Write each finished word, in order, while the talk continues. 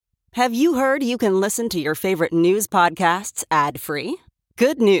Have you heard you can listen to your favorite news podcasts ad-free?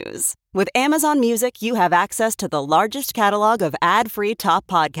 Good news. With Amazon Music, you have access to the largest catalog of ad-free top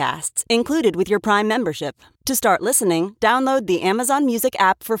podcasts included with your Prime membership. To start listening, download the Amazon Music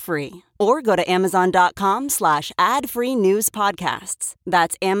app for free or go to amazon.com/ad-free news podcasts.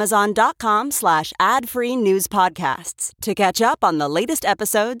 That's amazon.com/ad-free news podcasts to catch up on the latest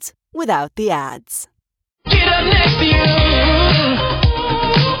episodes without the ads. Get up next to you.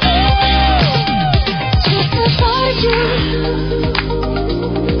 Just the thought of you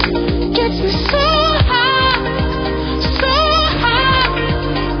gets me so high, so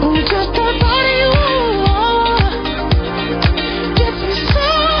high. Just the thought of you gets me so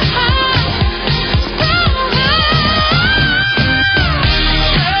high, so high.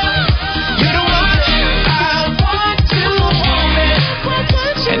 You're the one I want to hold me,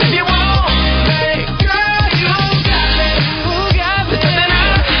 and if you want me, girl, you got me. There's something I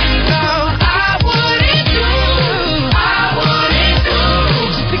know I wouldn't do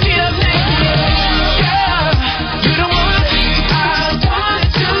just to get up next to you. Girl, you're the one I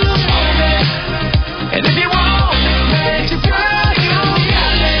want to hold me, and if you want me, girl, you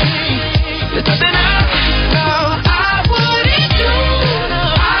got me. There's something I know I wouldn't do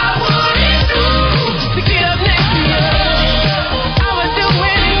just to get up next to you. I would do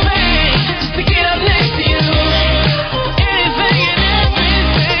anything just to get up next to you. Anything and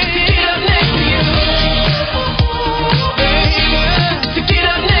everything to get up next to you. To get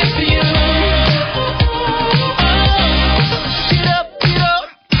up next to you. Get up, get up.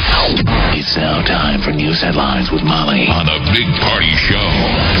 It's now time for news headlines with Molly on the Big Party Show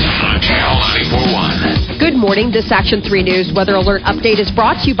on Channel 94.1. Good morning. This Action 3 News weather alert update is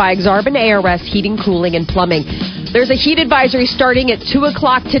brought to you by Exarban ARS Heating, Cooling, and Plumbing. There's a heat advisory starting at 2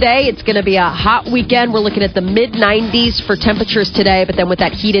 o'clock today. It's going to be a hot weekend. We're looking at the mid-90s for temperatures today, but then with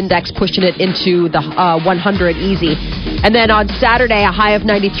that heat index pushing it into the 100 easy. And then on Saturday, a high of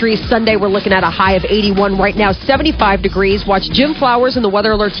 93. Sunday, we're looking at a high of 81. Right now, 75 degrees. Watch Jim Flowers and the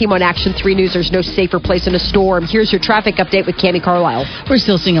Weather Alert team on Action 3 News. There's no safer place in a storm. Here's your traffic update with Cammie Carlisle. We're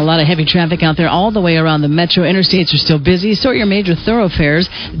still seeing a lot of heavy traffic out there all the way around the metro. Interstates are still busy. So are your major thoroughfares.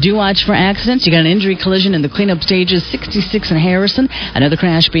 Do watch for accidents. You got an injury collision in the cleanup stages, 66 in Harrison. Another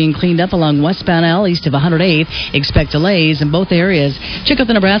crash being cleaned up along westbound L east of 108th. Expect delays in both areas. Check out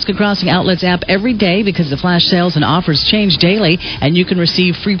the Nebraska Crossing Outlets app every day because the flash sales and offers change daily, and you can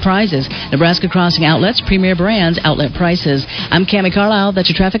receive free prizes. Nebraska Crossing Outlets, premier brands, outlet prices. I'm Cammie Carlisle. That's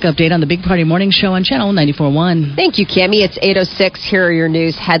your traffic update on the Big Party Morning Show on Channel 94.1. Thank you, Cammie. It's 8:06. Here are your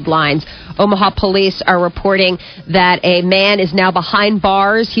news headlines. Omaha police are reporting that a man is now behind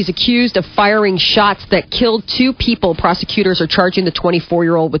bars. He's accused of firing shots that killed 2 people. Prosecutors are charging the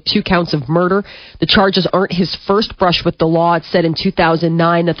 24-year-old with 2 counts of murder. The charges aren't his first brush with the law. It said in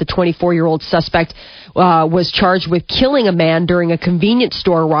 2009 that the 24-year-old suspect was charged with killing a man during a convenience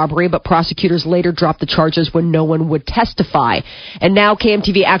store robbery, but prosecutors later dropped the charges when no one would testify. And now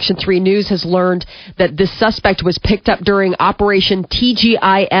KMTV Action 3 News has learned that this suspect was picked up during Operation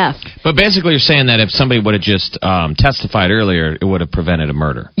TGIF. But basically, you're saying that if somebody would have just testified earlier, it would have prevented a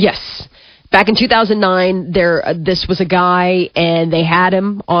murder. Yes. Back in 2009, this was a guy, and they had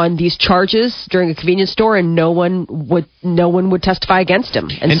him on these charges during a convenience store, and no one would testify against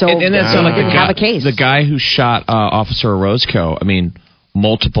him, and so that's like didn't have a case. The guy who shot Officer Orozco, I mean,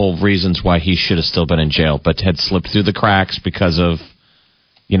 multiple reasons why he should have still been in jail, but had slipped through the cracks because of,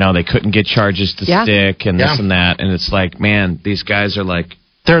 they couldn't get charges to stick and this and that, and it's like, man, these guys are like.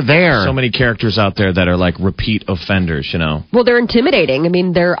 They're there. So many characters out there that are like repeat offenders, Well, they're intimidating. I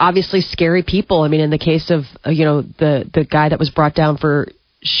mean, they're obviously scary people. I mean, in the case of, the guy that was brought down for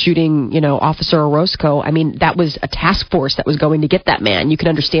shooting, Officer Orozco, I mean, that was a task force that was going to get that man. You can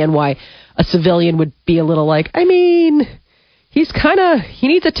understand why a civilian would be a little like, I mean, he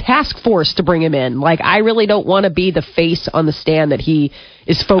needs a task force to bring him in. Like, I really don't want to be the face on the stand that he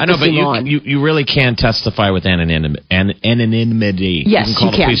is focusing on. You really can testify with anonymity. Yes, you can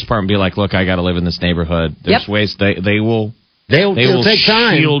call the police department and be like, look, I got to live in this neighborhood. There's ways they will take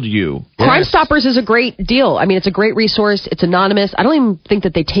time. Shield you. Crime Stoppers is a great deal. I mean, it's a great resource. It's anonymous. I don't even think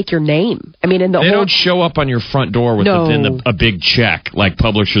that they take your name. I mean, they don't show up on your front door with a big check like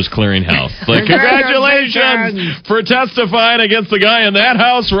Publishers Clearinghouse. Like, congratulations for testifying against the guy in that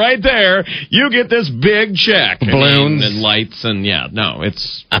house right there. You get this big check. Balloons and lights and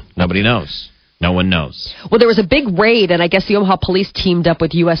nobody knows. No one knows. Well, there was a big raid, and I guess the Omaha police teamed up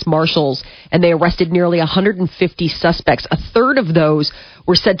with U.S. Marshals, and they arrested nearly 150 suspects. A third of those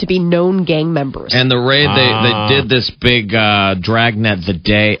were said to be known gang members. And the raid, they did this big dragnet the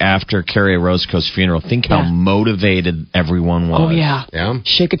day after Carrie Roscoe's funeral. Think how motivated everyone was. Oh, yeah.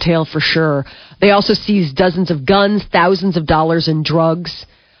 Shake a tail for sure. They also seized dozens of guns, thousands of dollars in drugs.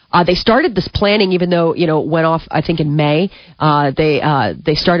 They started this planning, even though, it went off, I think, in May.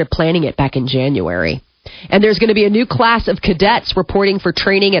 They started planning it back in January. And there's going to be a new class of cadets reporting for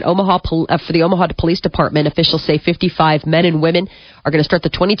training at for the Omaha Police Department. Officials say 55 men and women are going to start the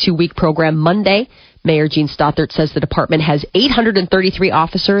 22-week program Monday. Mayor Gene Stothert says the department has 833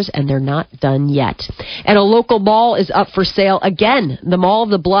 officers, and they're not done yet. And a local mall is up for sale again. The Mall of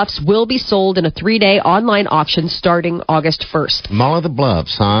the Bluffs will be sold in a 3-day online auction starting August 1st. Mall of the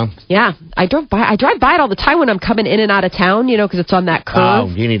Bluffs, huh? Yeah. I drive by it all the time when I'm coming in and out of town, because it's on that curve. Oh,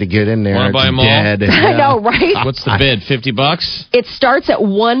 you need to get in there. Want to buy a mall? Dead. I know, right? What's the bid, $50? It starts at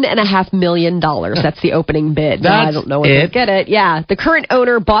 $1.5 million. That's the opening bid. I don't know when they'll get it. Yeah. The current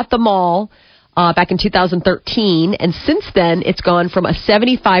owner bought the mall back in 2013, and since then, it's gone from a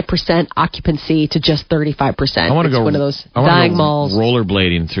 75% occupancy to just 35%. I want to go one of those dying malls.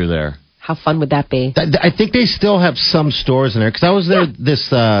 Rollerblading through there. How fun would that be? I think they still have some stores in there, because I was there this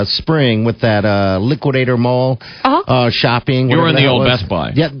spring with that Liquidator Mall shopping. You were in the old Best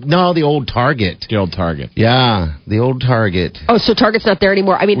Buy. Yeah, no, the old Target. The old Target. Yeah, the old Target. Oh, so Target's not there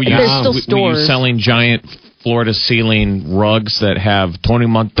anymore. I mean, there's still stores. Were you selling giant floor-to-ceiling rugs that have Tony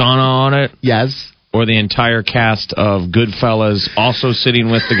Montana on it? Yes. Or the entire cast of Goodfellas also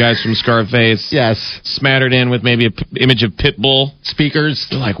sitting with the guys from Scarface? Yes. Smattered in with maybe an image of Pitbull. Speakers.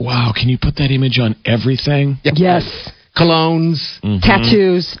 They're like, wow, can you put that image on everything? Yes. Colognes. Mm-hmm.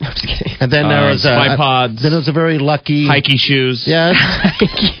 Tattoos. No, I'm just kidding. And then there was Spy Pods. Then there was a very lucky... Hikey shoes. Yes.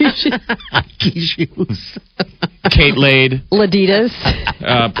 Hikey shoes. Kate Lade. Laditas.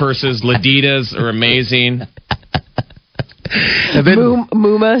 Purses. Laditas are amazing. And then,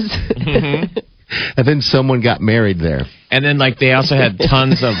 Moomas. Mm-hmm. And then someone got married there. And then, they also had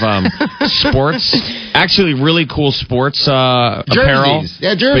tons of sports, actually really cool sports apparel.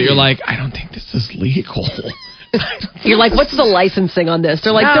 Yeah, jerseys. But you're like, I don't think this is legal. You're like, what's the licensing on this?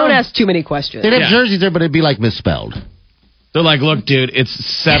 They're like, don't ask too many questions. They'd have jerseys there, but it'd be misspelled. They're like, look, dude, it's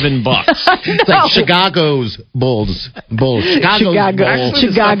 $7. It's like Chicago's Bulls. Chicago.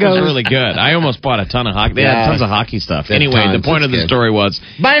 Was really good. I almost bought a ton of hockey. They had tons of hockey stuff. Anyway, the point of the story was,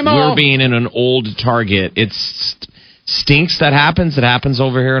 we're being in an old Target. It's stinks that happens. It happens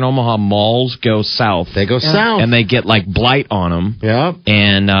over here in Omaha. Malls go south. They go south. And they get blight on them. Yeah.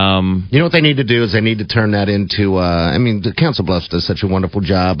 And you know what they need to do is they need to turn that into, the Council Bluffs does such a wonderful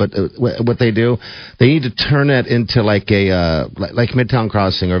job, but what they do, they need to turn that into like Midtown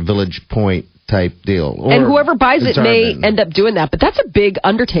Crossing or Village Point type deal. And whoever buys it may end up doing that, but that's a big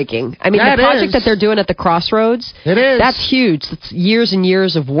undertaking. I mean, the project that they're doing at the Crossroads, that's huge. It's years and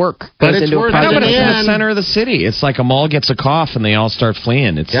years of work goes into a project. But it's in the center of the city. It's like a mall gets a cough and they all start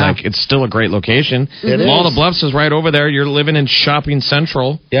fleeing. It's it's still a great location. Mall of the Bluffs is right over there. You're living in Shopping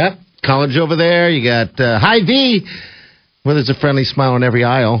Central. Yep. College over there. You got Hy-Vee, where there's a friendly smile on every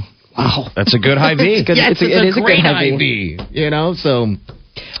aisle. Wow. That's a good Hy-Vee. It's a great Hy-Vee. So...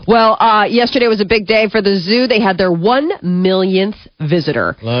 Well, yesterday was a big day for the zoo. They had their 1 millionth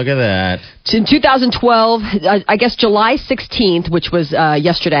visitor. Look at that. In 2012, I guess July 16th, which was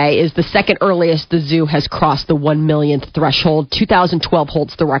yesterday, is the second earliest the zoo has crossed the 1 millionth threshold. 2012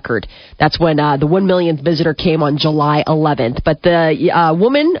 holds the record. That's when the 1 millionth visitor came on July 11th. But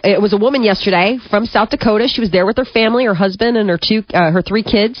it was a woman yesterday from South Dakota. She was there with her family, her husband, and her 3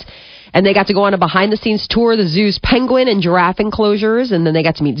 kids. And they got to go on a behind-the-scenes tour of the zoo's penguin and giraffe enclosures. And then they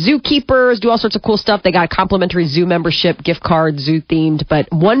got to meet zookeepers, do all sorts of cool stuff. They got a complimentary zoo membership, gift card, zoo-themed. But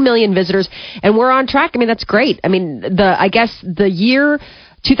 1 million visitors. And we're on track. I mean, that's great. I mean, I guess the year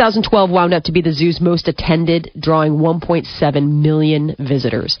 2012 wound up to be the zoo's most attended, drawing 1.7 million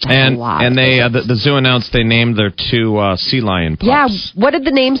visitors. That's a lot. And the zoo announced they named their 2 sea lion pups. Yeah, what did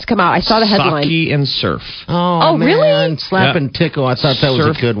the names come out? I saw the headline. Saki and Surf. Oh man. Really? Slap and Tickle. I thought that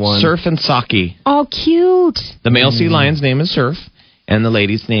was a good one. Surf and Saki. Oh, cute. The male sea lion's name is Surf, and the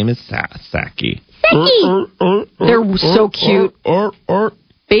lady's name is Saki. They're so cute.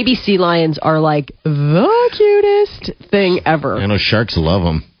 Baby sea lions are like the cutest thing ever. I know sharks love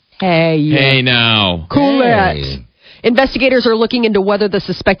them. Hey now. Cool it. Investigators are looking into whether the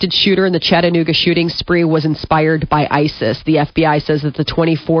suspected shooter in the Chattanooga shooting spree was inspired by ISIS. The FBI says that the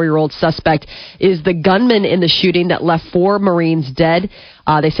 24-year-old suspect is the gunman in the shooting that left 4 Marines dead.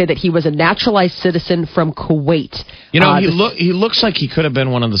 They say that he was a naturalized citizen from Kuwait. You know, he looks like he could have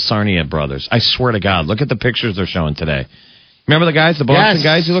been one of the Sarnia brothers. I swear to God. Look at the pictures they're showing today. Remember the guys, the Boston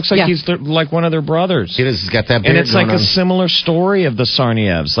guys? He looks like he's like one of their brothers. He's got that beard. And it's like a similar story of the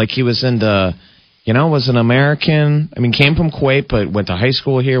Sarnievs. Like he was into, was an American. I mean, came from Kuwait, but went to high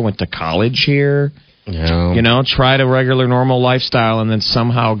school here, went to college here. Yeah. Tried a regular, normal lifestyle, and then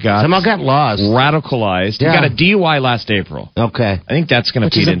somehow got lost. Radicalized. Yeah. He got a DUI last April. Okay. I think that's going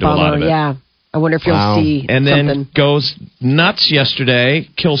to feed into a lot of it. Yeah. I wonder if you'll see and something. Then goes nuts yesterday,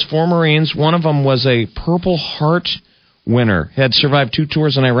 kills 4 Marines. One of them was a Purple Heart winner. Had survived 2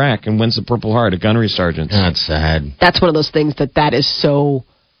 tours in Iraq and wins the Purple Heart, a gunnery sergeant. That's sad. That's one of those things that is so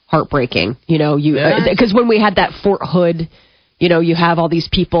heartbreaking. Because when we had that Fort Hood, you have all these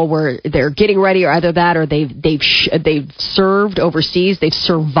people where they're getting ready, or either that, or they've served overseas, they've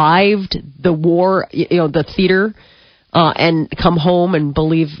survived the war, the theater, and come home and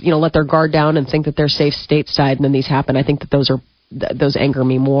believe, let their guard down and think that they're safe stateside, and then these happen. I think that those anger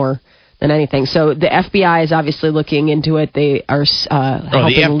me more than anything. So the FBI is obviously looking into it. They are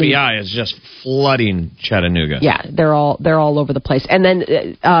helping. The FBI is just flooding Chattanooga. Yeah, they're all over the place. And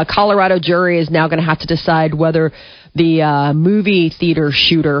then Colorado jury is now going to have to decide whether the movie theater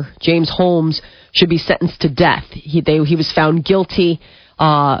shooter James Holmes should be sentenced to death. He was found guilty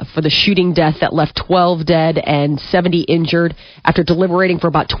for the shooting death that left 12 dead and 70 injured. After deliberating for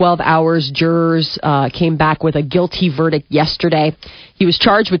about 12 hours, jurors came back with a guilty verdict yesterday. He was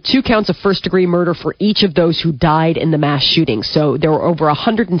charged with 2 counts of first-degree murder for each of those who died in the mass shooting. So there were over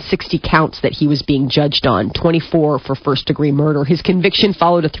 160 counts that he was being judged on, 24 for first-degree murder. His conviction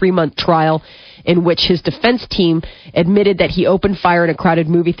followed a 3-month trial in which his defense team admitted that he opened fire in a crowded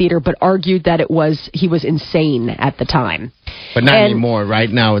movie theater, but argued that he was insane at the time. But not anymore. Right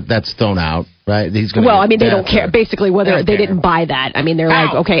now, that's thrown out. Right? They don't care. Basically, whether they didn't buy that. I mean, they're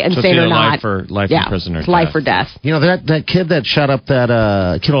like, okay, insane or not. Life in prison or life or death. That kid that shot up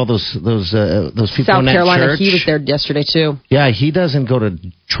killed all those people South in that Carolina, church. he was there yesterday, too. Yeah, he doesn't go to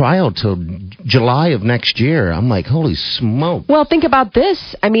trial till July of next year. I'm like, holy smoke. Well, think about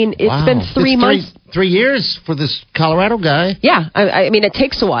this. I mean, it's been 3 months. 3 years for this Colorado guy. Yeah, I mean, it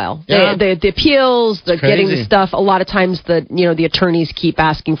takes a while. Yeah. The appeals, getting the stuff. A lot of times, the attorneys keep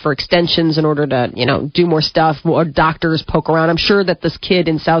asking for extensions in order to, do more stuff. More doctors poke around. I'm sure that this kid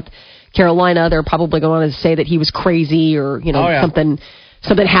in South Carolina, they're probably going to say that he was crazy or, something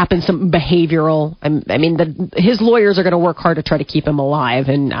happened, something behavioral. I mean, his lawyers are going to work hard to try to keep him alive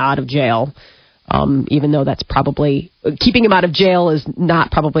and out of jail. Even though that's probably keeping him out of jail is not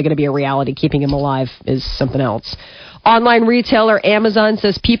probably going to be a reality. Keeping him alive is something else. Online retailer Amazon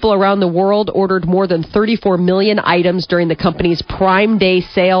says people around the world ordered more than 34 million items during the company's Prime Day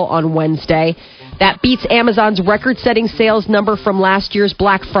sale on Wednesday. That beats Amazon's record-setting sales number from last year's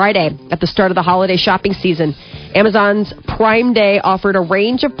Black Friday at the start of the holiday shopping season. Amazon's Prime Day offered a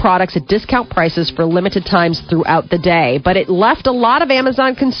range of products at discount prices for limited times throughout the day, but it left a lot of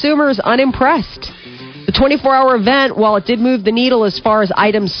Amazon consumers unimpressed. The 24-hour event, while it did move the needle as far as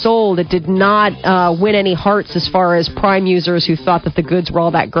items sold, it did not win any hearts as far as Prime users who thought that the goods were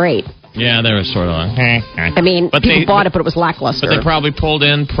all that great. Yeah, they were sort of like, I mean, people bought it, but it was lackluster. But they probably pulled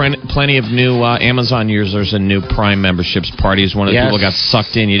in plenty of new Amazon users and new Prime memberships. Parties, one of the people got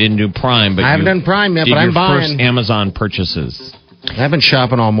sucked in. You didn't do Prime, but I haven't done Prime yet, but I'm buying. First Amazon purchases. I've been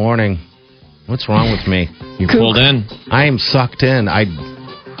shopping all morning. What's wrong with me? You pulled in. I am sucked in.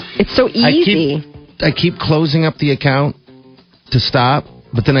 It's so easy. I keep closing up the account to stop,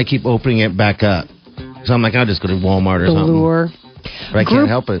 but then I keep opening it back up. So I'm like, I'll just go to Walmart or something. Lure. But I can't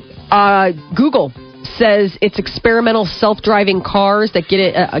help it. Google says it's experimental self-driving cars that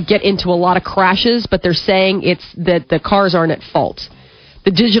get into a lot of crashes, but they're saying it's that the cars aren't at fault.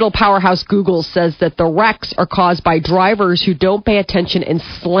 The digital powerhouse Google says that the wrecks are caused by drivers who don't pay attention and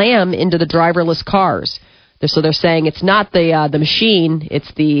slam into the driverless cars. So they're saying it's not the machine,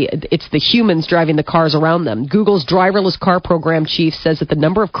 it's the humans driving the cars around them. Google's driverless car program chief says that the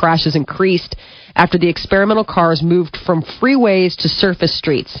number of crashes increased after the experimental cars moved from freeways to surface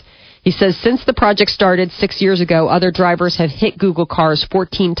streets. He says since the project started 6 years ago, other drivers have hit Google cars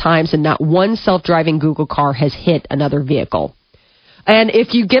 14 times and not one self-driving Google car has hit another vehicle. And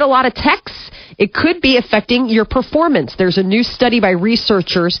if you get a lot of texts, it could be affecting your performance. There's a new study by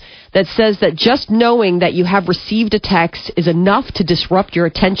researchers that says that just knowing that you have received a text is enough to disrupt your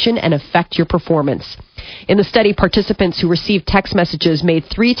attention and affect your performance. In the study, participants who received text messages made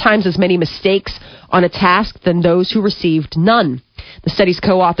 3 times as many mistakes on a task than those who received none. The study's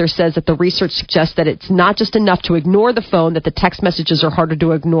co-author says that the research suggests that it's not just enough to ignore the phone, that the text messages are harder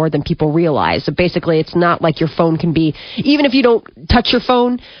to ignore than people realize. So basically, it's not like your phone can be, even if you don't touch your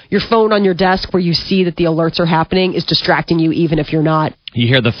phone on your desk where you see that the alerts are happening is distracting you even if you're not. You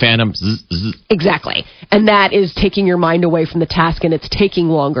hear the phantom zzz, zzz. Exactly. And that is taking your mind away from the task, and it's taking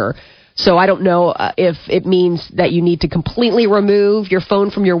longer. So I don't know if it means that you need to completely remove your phone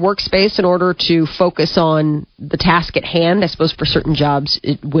from your workspace in order to focus on the task at hand. I suppose for certain jobs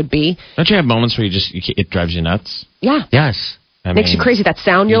it would be. Don't you have moments where it drives you nuts? Yeah. Yes. Makes you crazy, that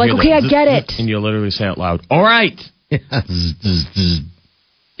sound. You're like, okay, I get it. And you literally say out loud, all right.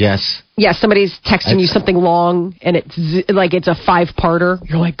 Yes. Yeah, somebody's texting you something long, and it's a 5-parter.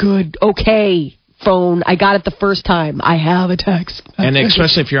 You're like, good, okay, phone. I got it the first time. I have a text. And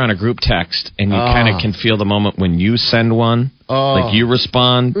especially if you're on a group text, and you kind of can feel the moment when you send one, like you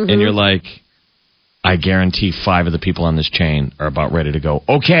respond, and you're like, I guarantee 5 of the people on this chain are about ready to go,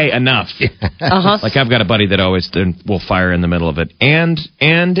 okay, enough. Like I've got a buddy that always will fire in the middle of it, and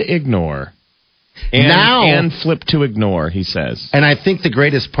ignore. And flip to ignore, he says. And I think the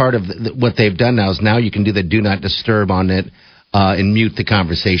greatest part of what they've done now is now you can do the do not disturb on it and mute the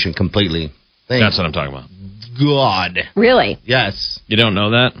conversation completely. That's what I'm talking about. God. Really? Yes. You don't know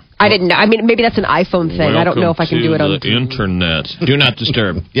that? I didn't know. I mean, maybe that's an iPhone thing. I don't know if I can do it on the internet. Do not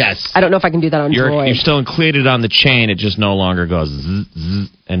disturb. Yes. I don't know if I can do that on Droid. You're still included on the chain. It just no longer goes zzz, zzz,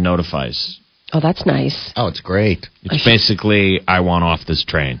 and notifies. Oh, that's nice. Oh, it's great. It's basically, I want off this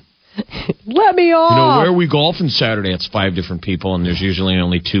train. Let me off. You know, where are we golfing Saturday? It's 5 different people, and there's usually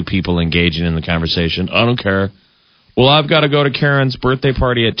only 2 people engaging in the conversation. I don't care. Well, I've got to go to Karen's birthday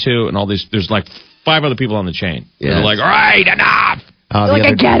party at 2, and all these. There's like 5 other people on the chain. Yeah. They're like, all right, enough. Like,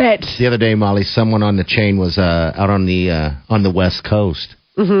 I get it. The other day, Molly, someone on the chain was out on the West Coast.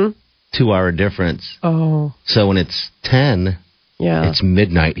 2-hour difference. Oh. So when it's 10, it's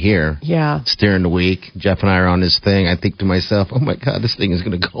midnight here. Yeah. It's during the week. Jeff and I are on this thing. I think to myself, oh, my God, this thing is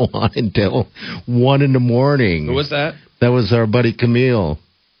going to go on until 1 in the morning. Who was that? That was our buddy Camille.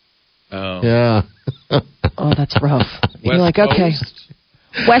 Oh. Yeah. Oh, that's rough. You're like, Coast? okay.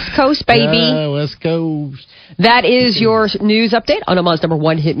 West Coast, baby. West Coast. That is your news update on Omaha's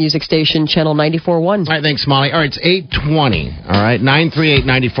 #1 hit music station, Channel 94.1. All right, thanks, Molly. All right, it's 8:20. All right,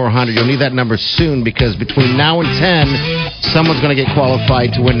 938-9400. You'll need that number soon because between now and 10, someone's going to get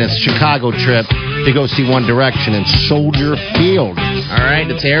qualified to win this Chicago trip to go see One Direction in Soldier Field. All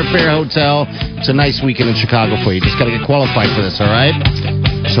right, it's Airfare Hotel. It's a nice weekend in Chicago for you. Just got to get qualified for this, all right?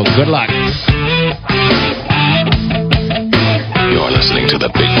 So good luck. You're listening to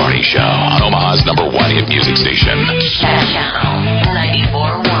The Big Party Show on Omaha's #1 hit music station. Channel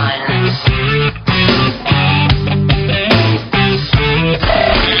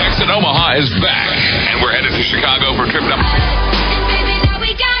 94.1. Exit Omaha is back, and we're headed to Chicago for trip number.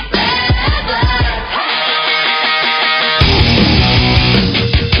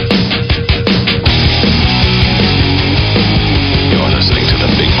 You're listening to The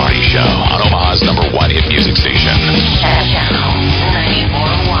Big Party Show on Omaha's #1 hit music station. Channel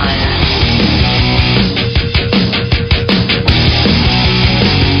 94.1.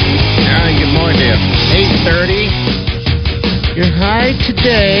 All right, good morning to you. 8:30. Your high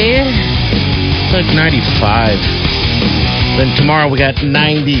today, it's like 95. Then tomorrow we got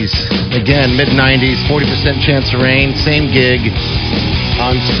 90s. Again, mid-90s, 40% chance of rain. Same gig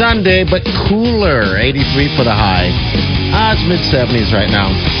on Sunday, but cooler. 83 for the high. It's mid-70s right now.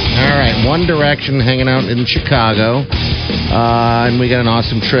 All right, One Direction hanging out in Chicago. And we got an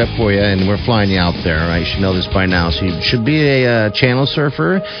awesome trip for you, and we're flying you out there. Right? You should know this by now. So you should be a channel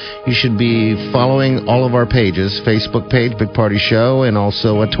surfer. You should be following all of our pages, Facebook page, Big Party Show, and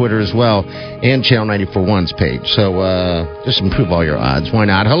also Twitter as well, and Channel 94.1's page. So just improve all your odds. Why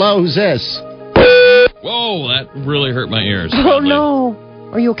not? Hello, who's this? Whoa, that really hurt my ears. Oh, no.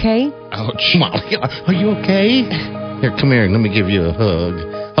 Are you okay? Ouch. Molly, are you okay? Here, come here. Let me give you a hug.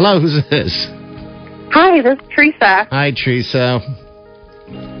 Hello, who's this? Hi, this is Teresa. Hi, Teresa.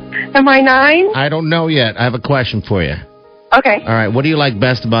 Am I 9? I don't know yet. I have a question for you. Okay. All right, what do you like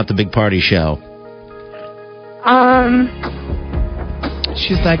best about the Big Party Show?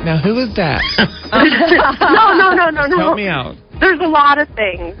 She's like, now who is that? No. Help me out. There's a lot of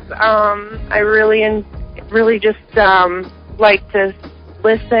things. I really just like to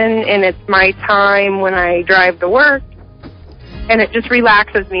listen, and it's my time when I drive to work. And it just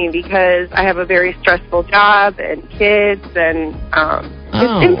relaxes me because I have a very stressful job and kids, and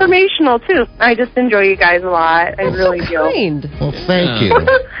it's informational, too. I just enjoy you guys a lot. I really do. Well, thank you.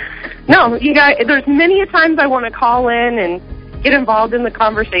 No, you guys, there's many a times I want to call in and get involved in the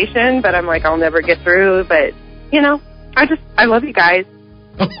conversation, but I'm like, I'll never get through. But, I love you guys.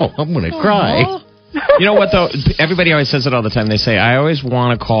 Oh, I'm going to cry. You know what, though? Everybody always says it all the time. They say, I always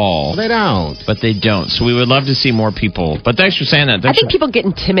want to call. They don't. But they don't. So we would love to see more people. But thanks for saying that. I think people get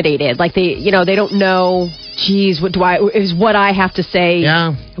intimidated. Like, they don't know, geez, is what I have to say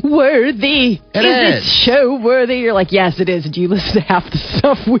worthy? Is this show worthy? You're like, yes, it is. Do you listen to half the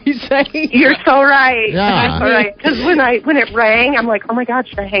stuff we say? You're so right. Yeah. You're so right. Because when it rang, I'm like, oh, my God,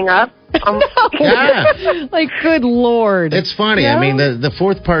 should I hang up? Like, good Lord. It's funny. I mean, the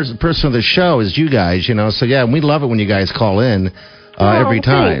fourth person of the show is you guys, So, we love it when you guys call in every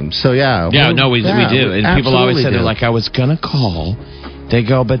time. So, yeah. Yeah, we do. And people always say, they're do. like, I was going to call. They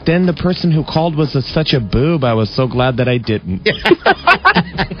go, but then the person who called was such a boob. I was so glad that I didn't.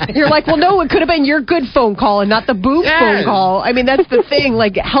 You're like, well, no, it could have been your good phone call and not the boob phone call. I mean, that's the thing.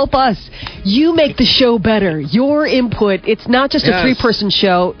 Like, help us. You make the show better. Your input. It's not just a 3-person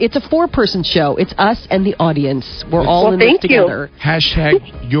show. It's a 4-person show. It's us and the audience. We're all in this together.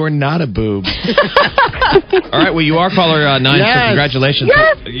 Hashtag, you're not a boob. All right, well, you are caller 9, so congratulations.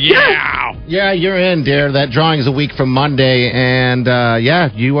 Yes. Yeah, you're in, dear. That drawing is a week from Monday, and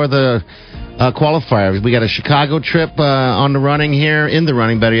you are the qualifier. We got a Chicago trip on the running here, in the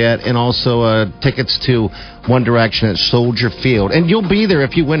running, better yet, and also tickets to One Direction at Soldier Field. And you'll be there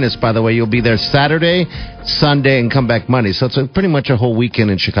if you win this, by the way. You'll be there Saturday, Sunday, and come back Monday. So it's pretty much a whole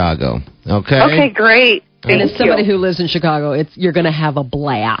weekend in Chicago. Okay? Okay, great. And as somebody who lives in Chicago, you're going to have a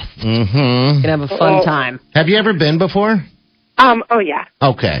blast. Mm-hmm. You're going to have a fun time. Have you ever been before? Oh, yeah.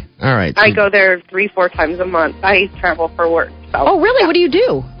 Okay. All right. I go there 3-4 times a month. I travel for work. So. Oh, really? What do you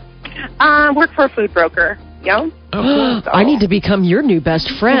do? Work for a food broker. Yeah. I need to become your new best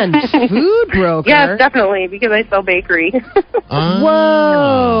friend. Food broker. Yes, definitely, because I sell bakery.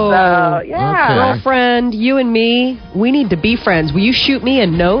 Whoa. So, yeah. Okay. Girlfriend, you and me, we need to be friends. Will you shoot me a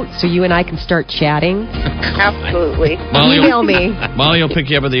note so you and I can start chatting? Absolutely. Email me. Molly will pick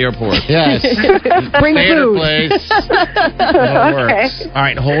you up at the airport. Yes. Bring Theater food. place. That works. All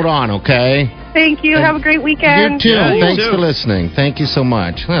right, hold on, okay? Thank you. Have a great You weekend. too. Yeah, you Thanks too. for listening. Thank you so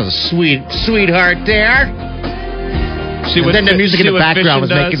much. That was a sweetheart there. See what, And then the music in see the what background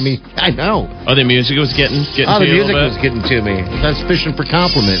was fishing making does? me. I know. Oh, the music was getting Oh, to the you a music little was bit? getting to me. That's fishing for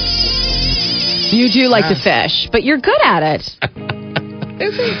compliments. You do like to fish, but you're good at it.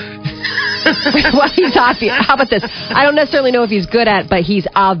 Is he? Well, he's obvious. How about this? I don't necessarily know if he's good at it, but he's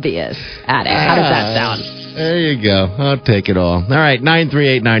obvious at it. How does that sound? There you go. I'll take it all. All right,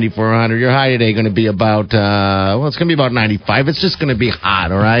 938-9400. Your high today going to be about, it's going to be about 95. It's just going to be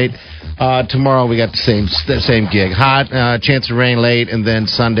hot, all right? Tomorrow we got the same gig. Hot, chance of rain late, and then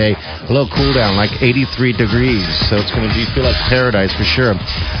Sunday, a little cool down, like 83 degrees. So it's going to feel like paradise for sure.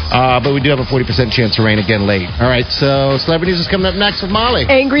 But we do have a 40% chance of rain again late. All right, so Celebrities is coming up next with Molly.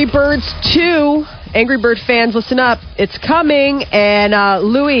 Angry Birds 2. Angry Bird fans, listen up. It's coming. And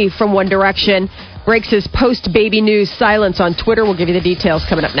Louis from One Direction breaks his post-baby news silence on Twitter. We'll give you the details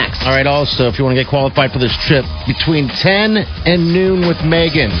coming up next. All right, also, if you want to get qualified for this trip, between 10 and noon with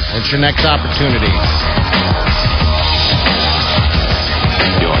Megan. That's your next opportunity.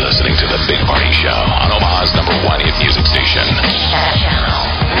 You're listening to The Big Party Show on Omaha's #1 hit music station. Channel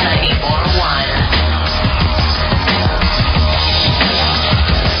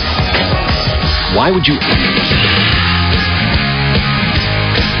 94.1. Why would you...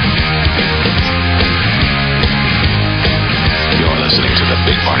 You're listening to The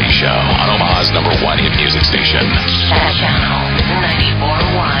Big Party Show on Omaha's #1 hit music station. Channel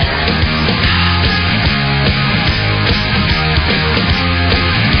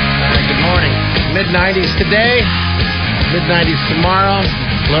 94.1. Good morning. Mid-90s today, mid-90s tomorrow,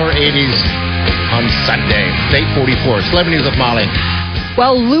 lower 80s on Sunday. It's 8:44. Celebrity News with Molly.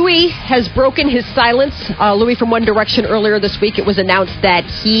 Well, Louis has broken his silence. Louis from One Direction, earlier this week, it was announced that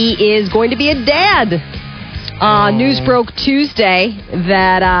he is going to be a dad. News broke Tuesday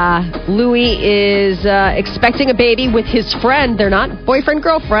that Louis is expecting a baby with his friend. They're not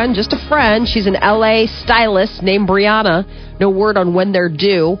boyfriend-girlfriend, just a friend. She's an L.A. stylist named Brianna. No word on when they're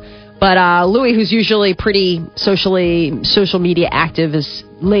due. But Louis, who's usually pretty social media active, is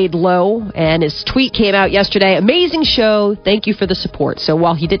laid low. And his tweet came out yesterday. Amazing show. Thank you for the support. So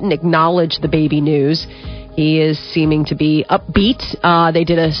while he didn't acknowledge the baby news, he is seeming to be upbeat. They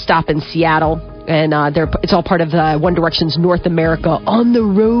did a stop in Seattle. And it's all part of One Direction's North America On the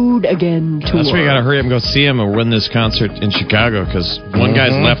Road Again tour. That's why you got to hurry up and go see him and win this concert in Chicago, because one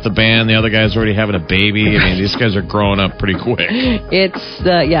guy's left the band, the other guy's already having a baby. I mean, these guys are growing up pretty quick. It's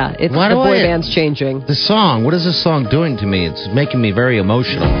the boy band's changing. The song, what is this song doing to me? It's making me very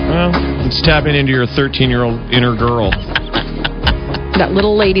emotional. Well, it's tapping into your 13-year-old inner girl. That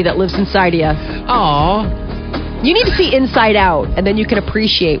little lady that lives inside you. Aww. You need to see Inside Out, and then you can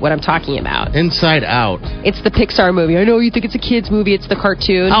appreciate what I'm talking about. Inside Out. It's the Pixar movie. I know you think it's a kid's movie. It's the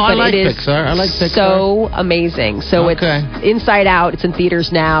cartoon. Oh, but I like it is Pixar. I like Pixar. So amazing. So it's Inside Out. It's in theaters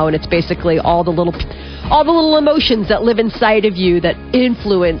now, and it's basically all the little emotions that live inside of you that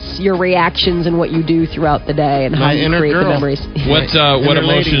influence your reactions and what you do throughout the day and how you create the memories. What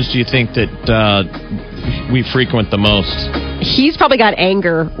emotions do you think that we frequent the most? He's probably got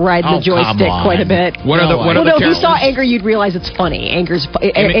anger riding the joystick quite a bit. What are the if you saw anger, you'd realize it's funny.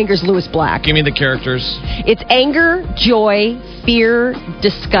 Anger's Lewis Black. Give me the characters. It's anger, joy, fear,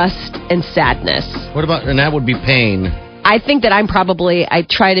 disgust, and sadness. What about, and that would be pain. I think that I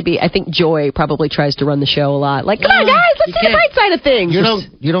think Joy probably tries to run the show a lot. Like, come on, guys, let's see the bright side of things.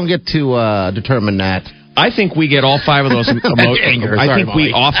 You don't get to determine that. I think we get all 5 of those emotions. I think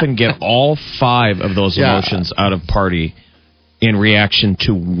we often get all 5 of those emotions out of Party in reaction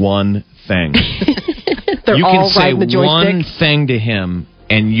to one thing. You can say one thing to him,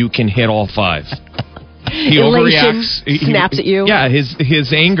 and you can hit all 5. He overreacts. He snaps at you. Yeah,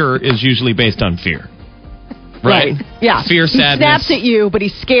 his anger is usually based on fear. Right? Yeah. Fear, sadness. He snaps at you, but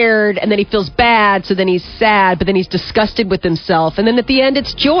he's scared, and then he feels bad, so then he's sad, but then he's disgusted with himself, and then at the end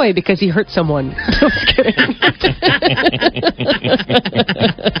it's joy because he hurt someone. Just kidding.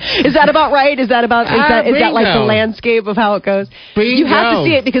 Is that about right? Is that like the landscape of how it goes? You have to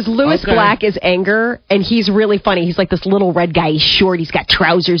see it because Lewis Black is anger, and he's really funny. He's like this little red guy. He's short. He's got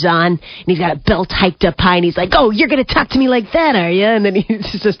trousers on, and he's got a belt hiked up high, and he's like, "Oh, you're going to talk to me like that, are you?" And then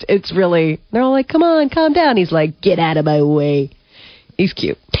they're all like, "Come on, calm down." He's like, "Get out of my way." He's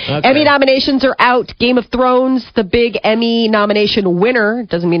cute. Okay. Emmy nominations are out. Game of Thrones, the big Emmy nomination winner.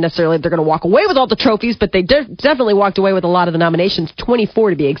 Doesn't mean necessarily they're going to walk away with all the trophies, but they definitely walked away with a lot of the nominations,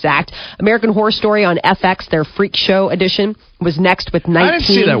 24 to be exact. American Horror Story on FX, their Freak Show edition, was next with 19. I didn't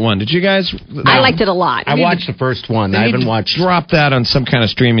see that one. Did you guys? I liked it a lot. I watched the first one. I haven't watched. Drop that on some kind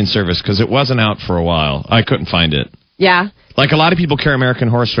of streaming service because it wasn't out for a while. I couldn't find it. Yeah. Like a lot of people carry American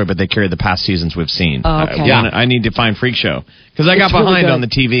Horror Story, but they carry the past seasons we've seen. Oh, okay. I need to find Freak Show because I got behind on the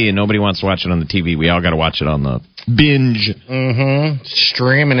TV and nobody wants to watch it on the TV. We all got to watch it on the binge.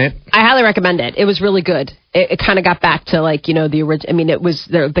 Streaming it. I highly recommend it. It was really good. It kind of got back to like, the original. I mean, it was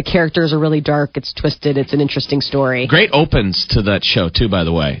the characters are really dark. It's twisted. It's an interesting story. Great opens to that show too, by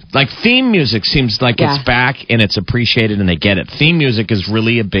the way. Like theme music seems like it's back and it's appreciated and they get it. Theme music is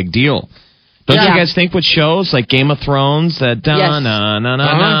really a big deal. Don't you guys think with shows like Game of Thrones that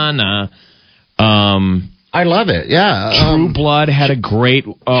I love it. Yeah. True Blood had a great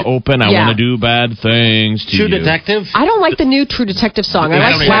open. I want to do bad things to True Detective. I don't like the new True Detective song. I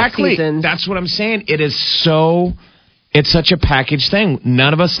like last season. That's what I'm saying. It is so. It's such a packaged thing.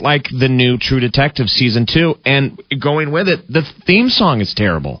 None of us like the new True Detective season 2, and going with it, the theme song is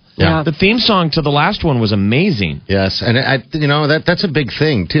terrible. Yeah. The theme song to the last one was amazing. Yes, and that's a big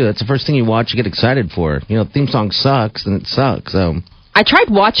thing too. That's the first thing you watch, you get excited for. Theme song sucks, then it sucks. So I tried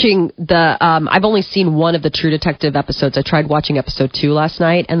watching I've only seen one of the True Detective episodes. I tried watching episode 2 last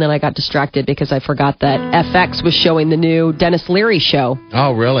night, and then I got distracted because I forgot that FX was showing the new Dennis Leary show.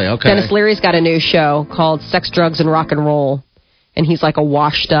 Oh, really? Okay. Dennis Leary's got a new show called Sex, Drugs, and Rock and Roll, and he's like a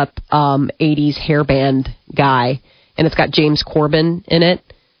washed-up 80s hairband guy, and it's got James Corbin in it,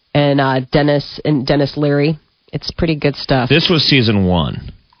 and Dennis Leary. It's pretty good stuff. This was season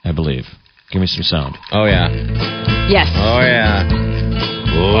 1, I believe. Give me some sound. Oh, yeah. Yes. Oh, yeah.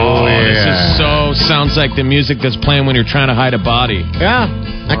 Oh, this is sounds like the music that's playing when you're trying to hide a body. Yeah.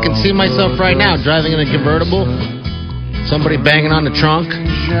 I can see myself right now driving in a convertible, somebody banging on the trunk.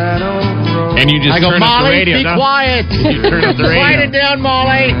 And you just turn up the Molly, radio. be quiet. You turn up the radio. Quiet it down,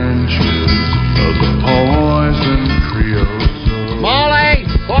 Molly. Molly,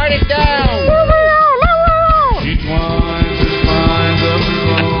 quiet it down.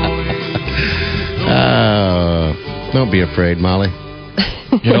 Don't be afraid, Molly.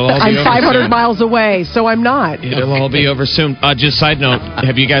 I'm 500 miles away, so I'm not. It'll all be over soon. Just side note,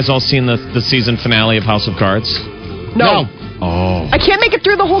 have you guys all seen the season finale of House of Cards? No. Oh. I can't make it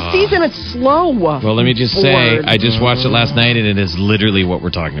through the whole season. It's slow. Well, let me just say, I just watched it last night, and it is literally what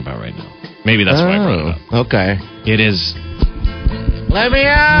we're talking about right now. Maybe that's why I brought it up. Okay. It is. Let me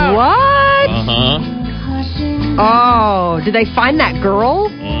out. What? Uh-huh. Oh, did they find that girl?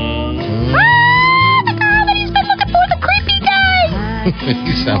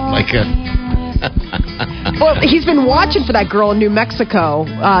 You sound like a... Well, he's been watching for that girl in New Mexico,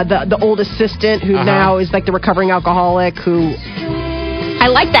 the old assistant who now is like the recovering alcoholic. Who I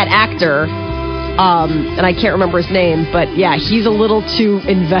like that actor, and I can't remember his name, but yeah, he's a little too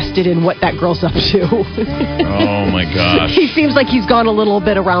invested in what that girl's up to. Oh my gosh! He seems like he's gone a little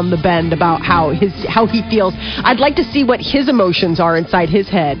bit around the bend about how he feels. I'd like to see what his emotions are inside his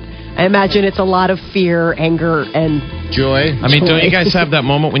head. I imagine it's a lot of fear, anger, and joy. I mean, don't you guys have that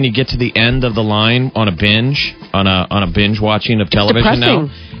moment when you get to the end of the line on a binge, on a binge watching of television now,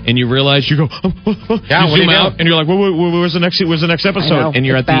 and you realize you go, yeah, you zoom out, and you're like, where's the next episode? And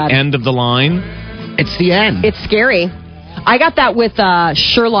you're at the end of the line. It's the end. It's scary. I got that with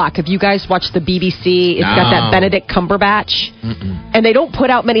Sherlock. If you guys watch the BBC, it's got that Benedict Cumberbatch. And they don't put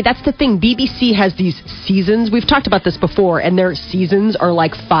out many. That's the thing. BBC has these seasons. We've talked about this before, and their seasons are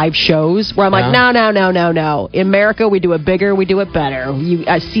like 5 shows, where I'm like, no. In America, we do it bigger, we do it better.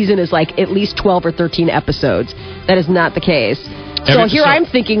 A season is like at least 12 or 13 episodes. That is not the case. So here I'm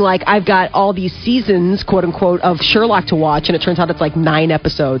thinking, like, I've got all these seasons, quote unquote, of Sherlock to watch, and it turns out it's like 9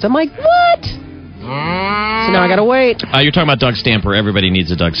 episodes. I'm like, what? So now I gotta wait. You're talking about Doug Stamper. Everybody needs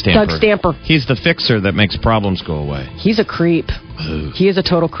a Doug Stamper. Doug Stamper. He's the fixer that makes problems go away. He's a creep. He is a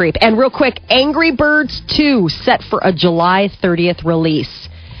total creep. And real quick, Angry Birds 2 set for a July 30th release.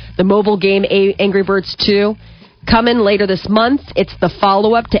 The mobile game Angry Birds 2 coming later this month. It's the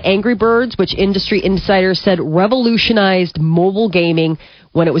follow-up to Angry Birds, which industry insiders said revolutionized mobile gaming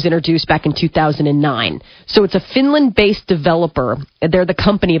when it was introduced back in 2009. So it's a Finland-based developer. They're the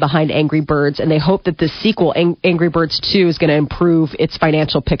company behind Angry Birds, and they hope that this sequel, Angry Birds 2, is going to improve its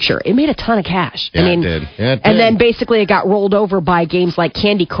financial picture. It made a ton of cash. Yeah, it did. Yeah, it did. And then basically it got rolled over by games like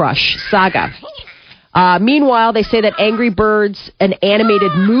Candy Crush Saga. Meanwhile, they say that Angry Birds, an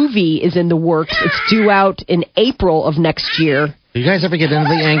animated movie, is in the works. It's due out in April of next year. Did you guys ever get into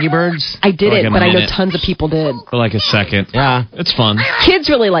the Angry Birds? I didn't, but I know tons of people did. For like a second. Yeah. It's fun. Kids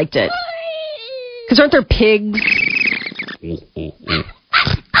really liked it. Because aren't there pigs? They're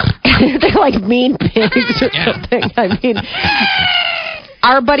like mean pigs or something. I mean,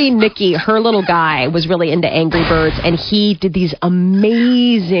 our buddy Nikki, her little guy, was really into Angry Birds, and he did these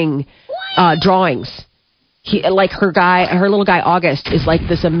amazing drawings. He, like her little guy August is like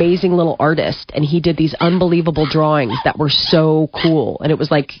this amazing little artist, and he did these unbelievable drawings that were so cool. And it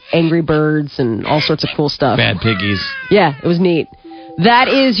was like Angry Birds and all sorts of cool stuff. Bad piggies. Yeah, it was neat. That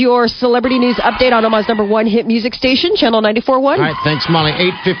is your celebrity news update on Omaha's #1 hit music station, Channel 94.1. All right, thanks, Molly.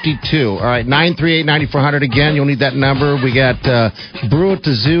 852. All right, 938-9400 again. You'll need that number. We got Brew at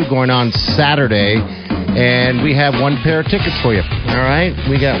the Zoo going on Saturday, and we have 1 pair of tickets for you. All right,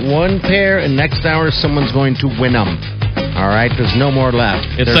 we got 1 pair, and next hour someone's going to win them. All right, there's no more left.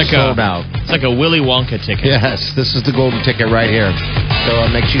 They're sold out. It's like a Willy Wonka ticket. Yes, this is the golden ticket right here. So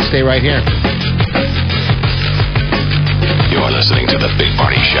make sure you stay right here. You're listening to The Big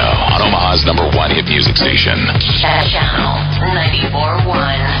Party Show on Omaha's #1 hit music station. Channel 94.1.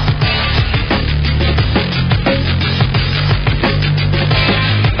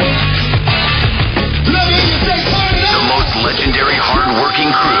 The most legendary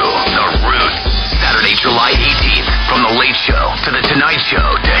hard-working crew, The Roots. Saturday, July 18th. From The Late Show to The Tonight Show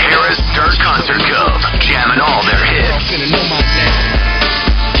to Harris Dirt Concert Cove. Jamming all their hits.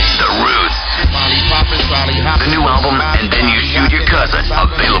 The Roots. The new album, And Then You Shoot Your Cousin,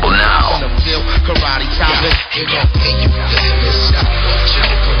 available now.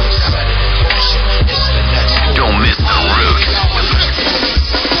 Don't miss The Roots.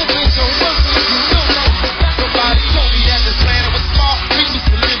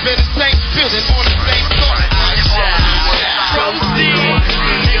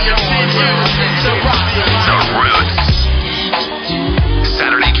 The Roots.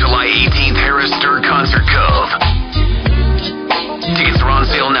 Saturday, July 18th, Harris Dirt Concert Cove. Tickets are on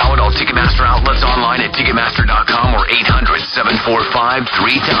sale now at all Ticketmaster outlets, online at Ticketmaster.com or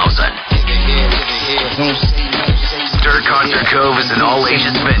 800-745-3000. Dirt Concert Cove is an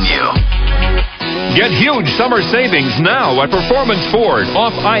all-ages venue. Get huge summer savings now at Performance Ford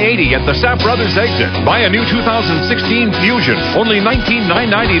off I-80 at the Sapp Brothers exit. Buy a new 2016 Fusion, only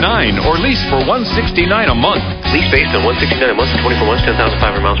 $19,999, or lease for $169 a month. Lease based on $169 a month for 24 months,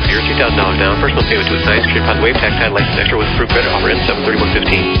 10,500 miles per year, $2,000 down. First month payment to a size, should waive tax, add license extra with approved credit. Offer ends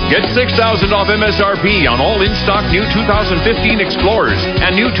 7/31/15. Get $6,000 off MSRP on all in-stock new 2015 Explorers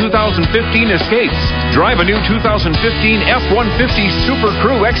and new 2015 Escapes. Drive a new 2015 F-150 Super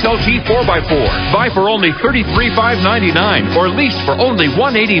Crew XLT 4x4. Buy for only $33,599 or lease for only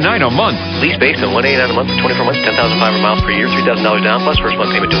 $189 a month. Lease based on $189 a month for 24 months, 10,500 miles per year, $3,000 down, plus first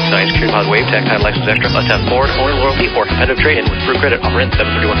month payment to a signed security deposit waive, tax, title, license extra, must-have Ford, owner loyalty, or competitive trade-in with approved credit. Offer ends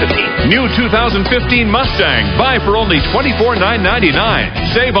 7/31/15. New 2015 Mustang. Buy for only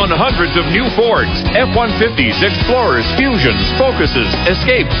 $24,999. Save on hundreds of new Fords, F-150s, Explorers, Fusions, Focuses,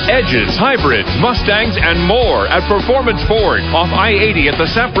 Escapes, Edges, Hybrids, Mustangs, and more at Performance Ford off I-80 at the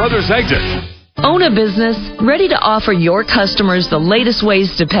Sapp Brothers exit. Own a business? Ready to offer your customers the latest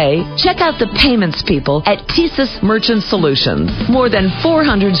ways to pay? Check out the payments people at TSYS Merchant Solutions. More than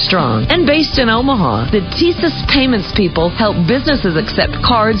 400 strong and based in Omaha, the TSYS payments people help businesses accept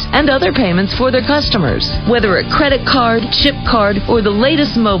cards and other payments for their customers. Whether a credit card, chip card, or the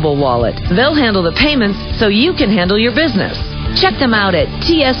latest mobile wallet, they'll handle the payments so you can handle your business. Check them out at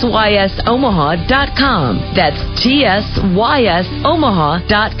tsysomaha.com. That's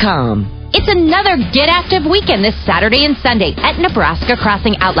tsysomaha.com. It's another Get Active weekend this Saturday and Sunday at Nebraska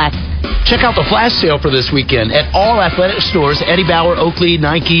Crossing Outlets. Check out the flash sale for this weekend at all athletic stores, Eddie Bauer, Oakley,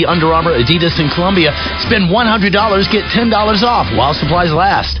 Nike, Under Armour, Adidas, and Columbia. Spend $100, get $10 off while supplies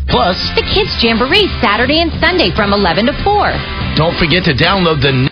last. Plus, the Kids Jamboree Saturday and Sunday from 11 to 4. Don't forget to download the